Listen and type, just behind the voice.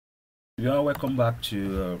You are welcome back to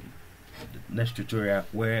the next tutorial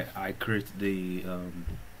where I create the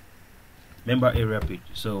member area page.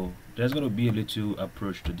 So there's going to be a little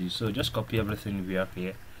approach to this. So just copy everything we have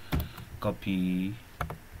here, copy,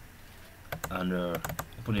 and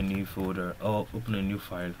open a new folder or open a new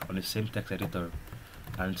file on the same text editor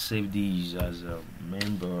and save these as a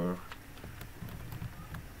member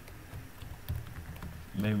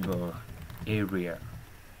area.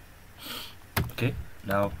 Okay,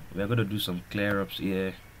 now we're going to do some clear ups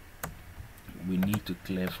here. We need to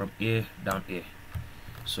clear from here down here,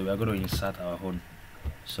 so we're going to insert our own.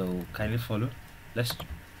 So kindly follow. Let's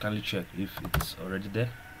kindly check if it's already there.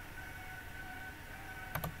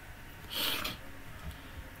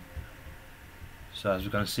 So as you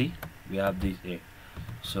can see, we have this here.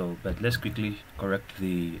 So but let's quickly correct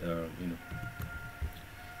the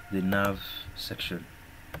the nav section,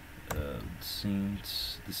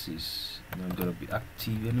 since this is not gonna be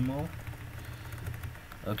active anymore.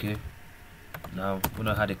 Okay, now we're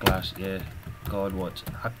gonna add a class here called what?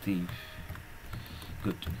 Active.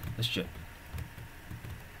 Good, let's check.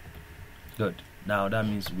 Good, now that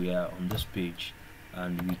means we are on this page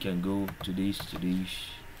and we can go to this,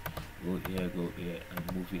 go here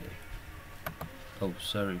and move here. Oh,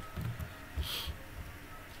 sorry.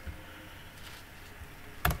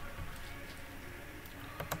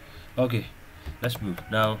 Okay, let's move.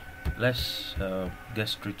 Now let's get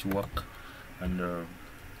straight to work and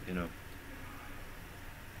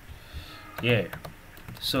yeah,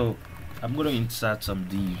 so I'm gonna insert some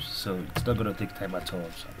divs, so it's not gonna take time at all,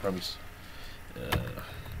 so I promise.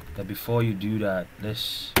 But before you do that,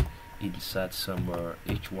 let's insert some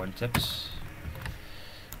h1 text.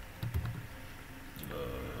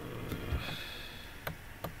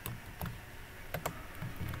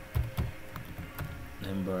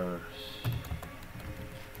 Members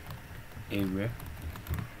area,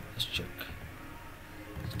 let's check.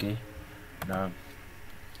 Okay, now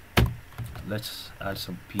let's add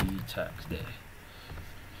some p tags there.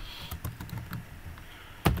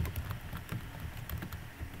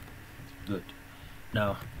 Good.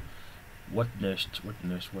 Now what next?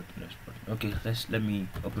 Okay, let me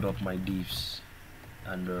open up my divs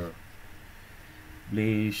and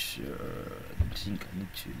place I think I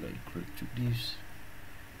need to like create two divs.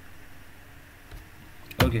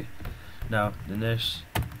 Okay, now the next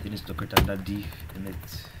thing is to create another div in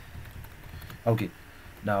it. Okay,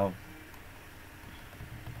 now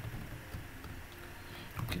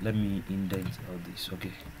let me indent all this.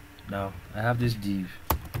 Okay, now I have this div,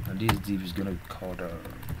 and this div is gonna be called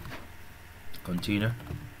container.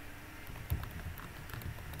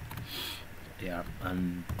 Yeah,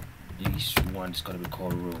 and this one is gonna be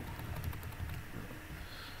called row.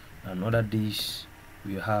 And under this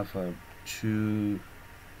we have two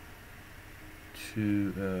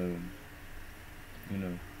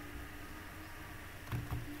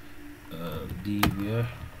div here,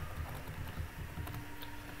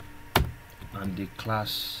 and the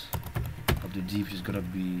class of the div is gonna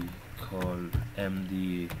be called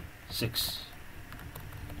md6.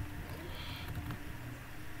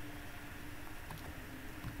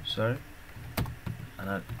 Sorry,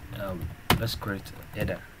 and let's create a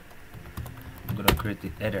header. I'm gonna create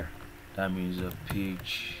the header. That means a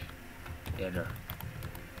page header.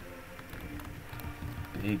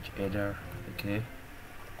 Okay,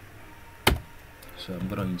 so I'm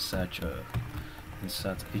gonna insert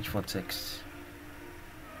h4 text,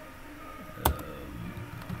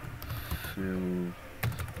 fill.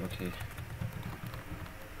 Okay,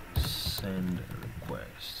 send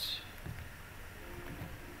request.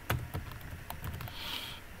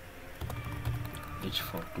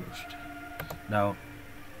 h4 closed. Now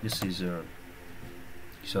this is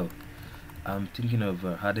so I'm thinking of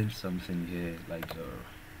adding something here like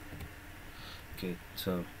okay,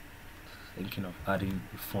 so thinking of adding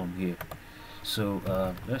a form here. So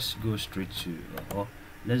let's go straight to or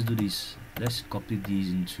let's do this. Let's copy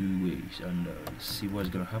these in two ways and see what's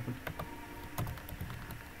gonna happen.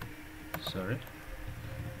 Sorry,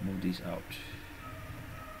 move this out.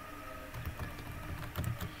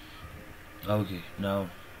 Okay, now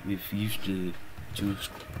we've used the two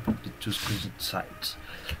screen sides.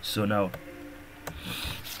 So now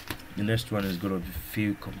the next one is gonna be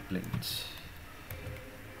field complaints.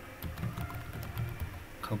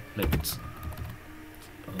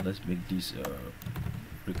 Let's make this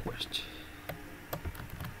request.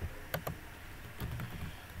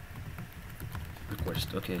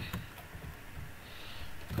 Okay.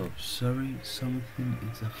 Oh, sorry, something.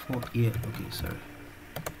 It's a fault here. Okay, sorry.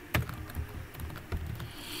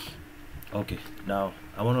 Okay, now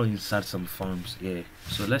I want to insert some forms here,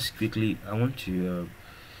 so let's quickly, I want to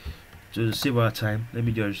So to save our time, let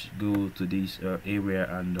me just go to this area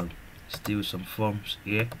and steal some forms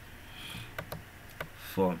here.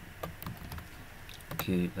 Form.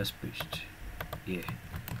 Okay, let's paste here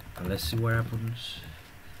and let's see what happens.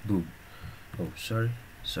 Boom. Oh, sorry.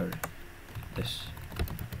 Yes.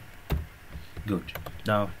 Good.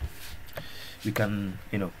 Now we can,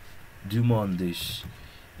 do more on this.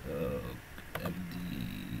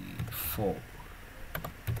 MD4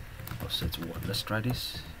 offset 1. Let's try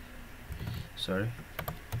this. Sorry.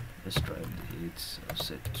 Let's try MD8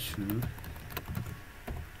 offset 2.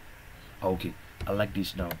 Okay, I like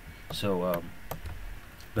this now. So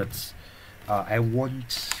but I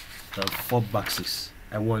want 4 boxes.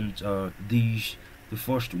 I want the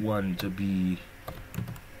first one to be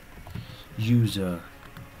username.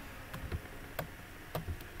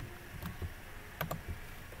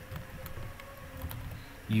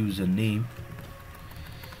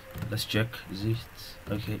 Let's check. Is it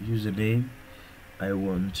okay? Username. I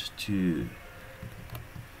want to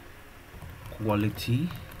quality,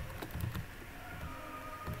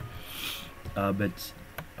 but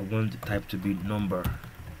I want the type to be number.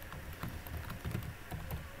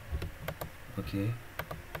 Okay,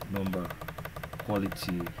 number,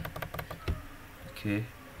 quality. Okay,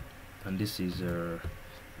 and this is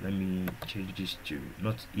let me change this to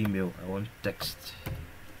not email. I want text.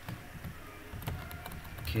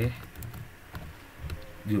 Okay,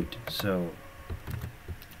 good. So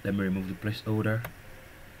let me remove the placeholder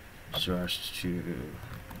so as to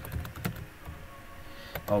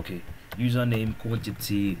okay, username,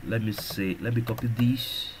 quantity. Let me copy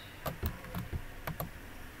this.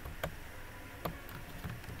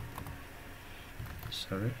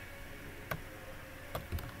 Sorry.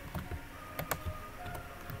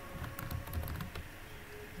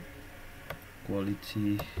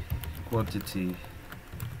 Quality, quantity.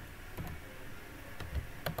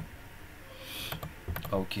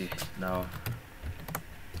 Okay, now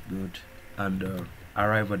good. And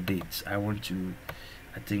arrival dates. I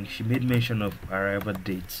think she made mention of arrival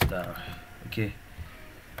dates. Okay,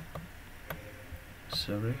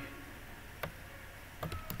 sorry,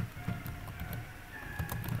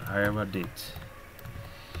 arrival date.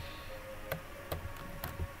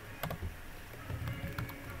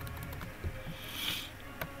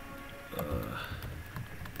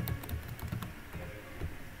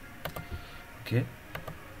 Okay,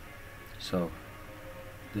 so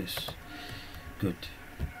this good.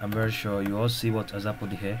 I'm very sure you all see what has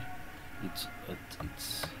happened here. It's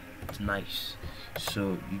nice.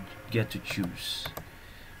 So you get to choose.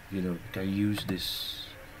 You can use this.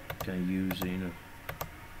 You can use you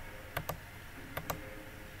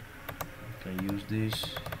can use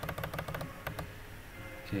this.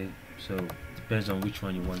 Okay, so depends on which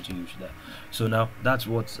one you want to use that. So now that's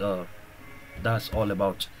what that's all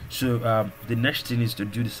about. So the next thing is to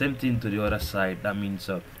do the same thing to the other side. That means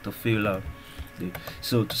to fill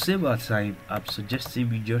so to save our time, I'm suggesting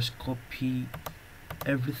we just copy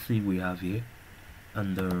everything we have here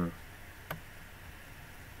and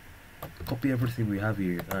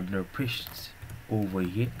paste over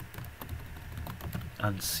here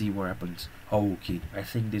and see what happens. Okay, I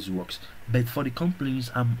think this works. But for the complaints,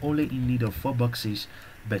 I'm only in need of 4 boxes.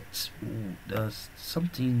 But there's some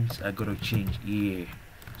things I gotta change here.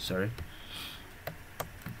 Sorry.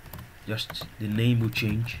 Just the name will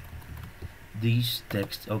change. This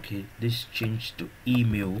text, okay, this changed to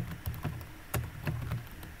email.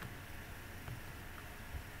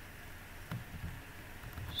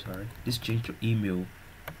 Sorry, this changed to email.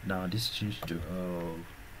 Now this changed to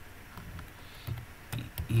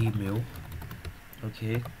email.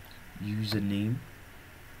 Okay, username,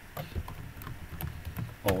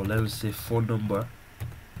 or let's say phone number.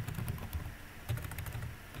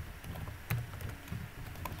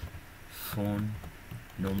 Phone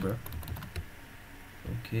number.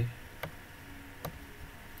 Okay,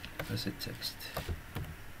 let's say text.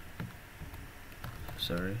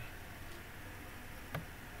 Sorry,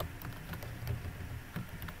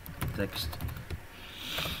 text.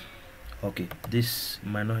 Okay, this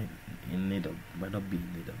might not be in need of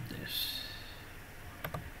this.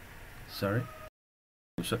 Sorry.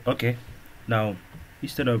 So okay, now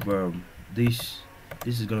instead of this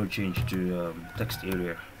is going to change to text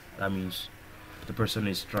area. That means the person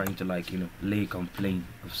is trying to lay complaint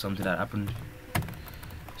of something that happened.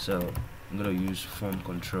 So I'm gonna use form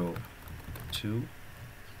control 2.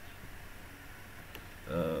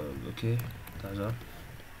 Okay, that's all.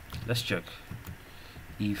 Let's check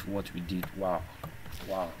if what we did. Wow.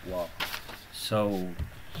 So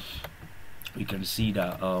you can see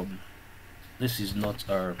that this is not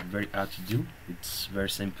very hard to do. It's very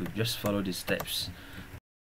simple. Just follow the steps